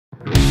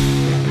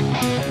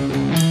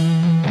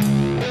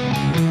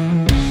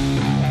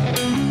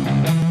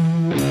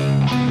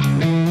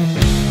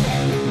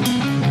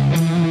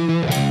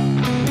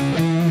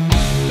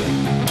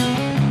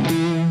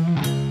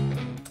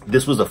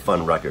this was a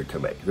fun record to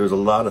make. There's a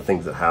lot of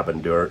things that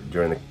happened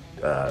during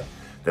the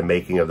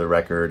making of the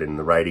record and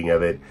the writing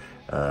of it.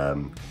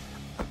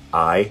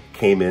 I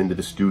came into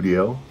the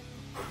studio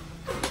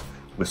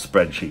with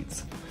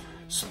spreadsheets,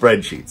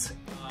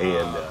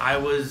 and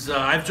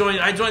I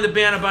joined the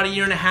band about 1.5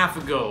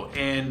 years ago,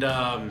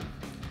 and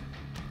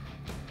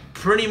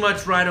pretty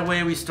much right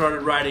away we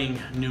started writing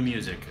new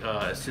music.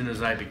 As soon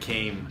as I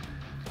became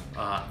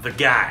the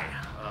guy,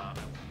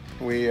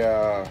 we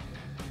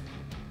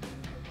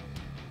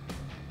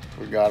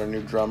got a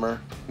new drummer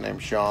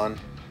named Sean.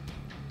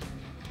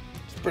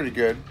 It's pretty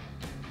good.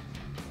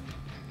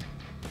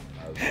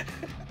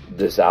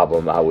 This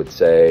album, I would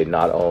say,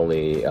 not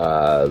only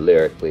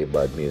lyrically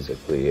but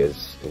musically,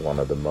 is one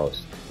of the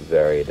most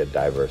varied and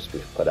diverse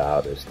we've put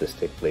out.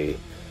 Artistically,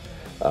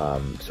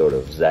 sort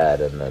of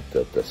ZED and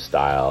the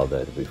style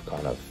that we've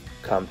kind of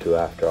come to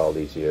after all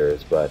these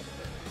years. But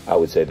I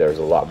would say there's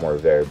a lot more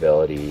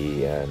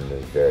variability and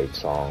varied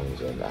songs,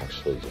 and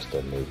actually just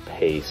a new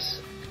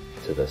pace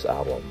to this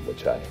album,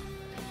 which I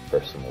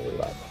personally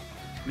love.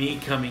 Me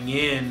coming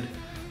in,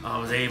 I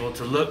was able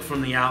to look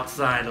from the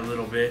outside a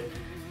little bit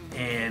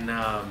and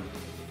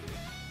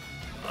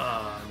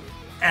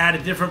add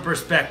a different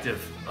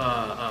perspective,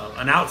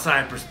 an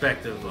outside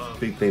perspective.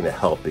 Big thing that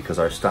helped, because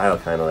our style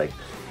kind of like,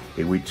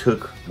 we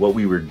took what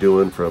we were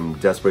doing from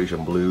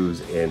Desperation Blues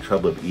and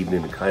Trouble of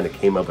Eden and kind of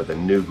came up with a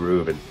new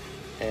groove,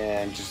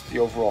 and just the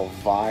overall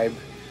vibe.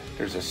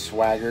 There's a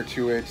swagger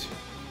to it.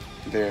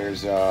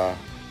 There's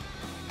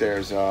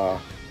a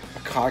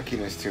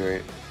cockiness to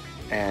it,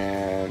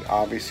 and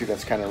obviously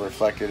that's kind of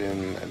reflected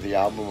in the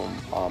album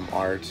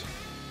art.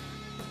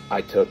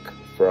 I took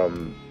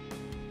from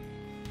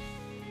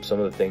some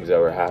of the things that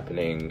were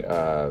happening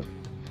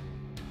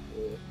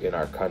in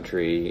our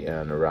country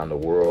and around the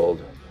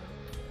world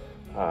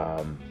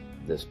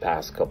this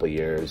past couple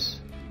years,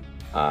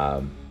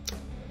 but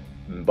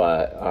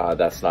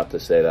that's not to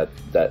say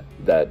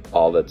that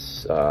all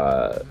that's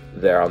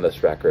there on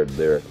this record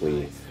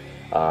lyrically.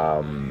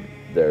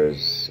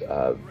 There's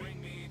a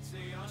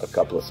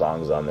couple of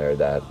songs on there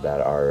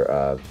that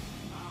are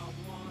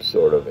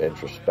sort of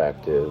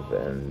introspective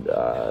and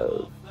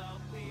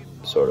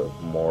sort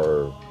of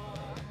more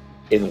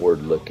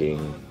inward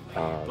looking.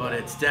 But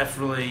it's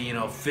definitely, you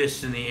know,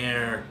 fist in the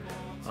air,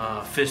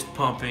 fist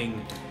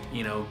pumping,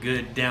 you know,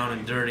 good down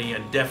and dirty,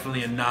 and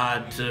definitely a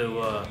nod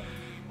to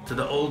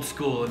the old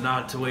school, a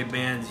nod to the way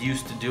bands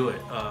used to do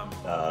it.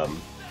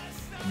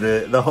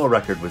 the whole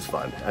record was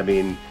fun. I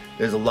mean,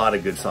 there's a lot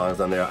of good songs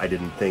on there. I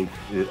didn't think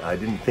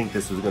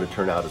this was going to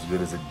turn out as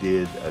good as it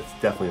did. It's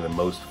definitely the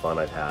most fun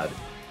I've had.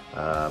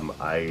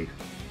 I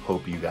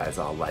hope you guys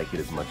all like it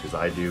as much as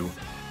I do.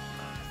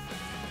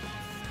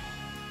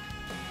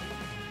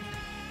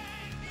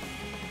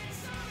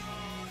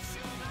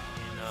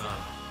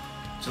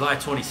 July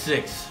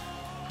 26th,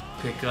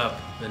 pick up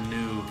the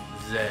new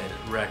ZED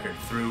record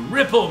through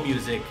Ripple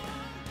Music.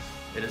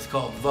 It is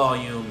called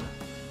Volume,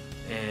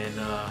 and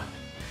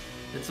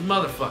it's a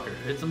motherfucker.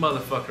 It's a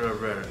motherfucker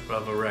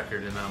of a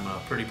record, and I'm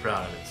pretty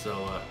proud of it.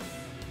 So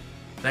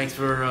thanks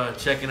for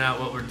checking out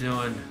what we're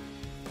doing.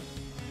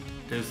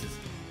 Deuces.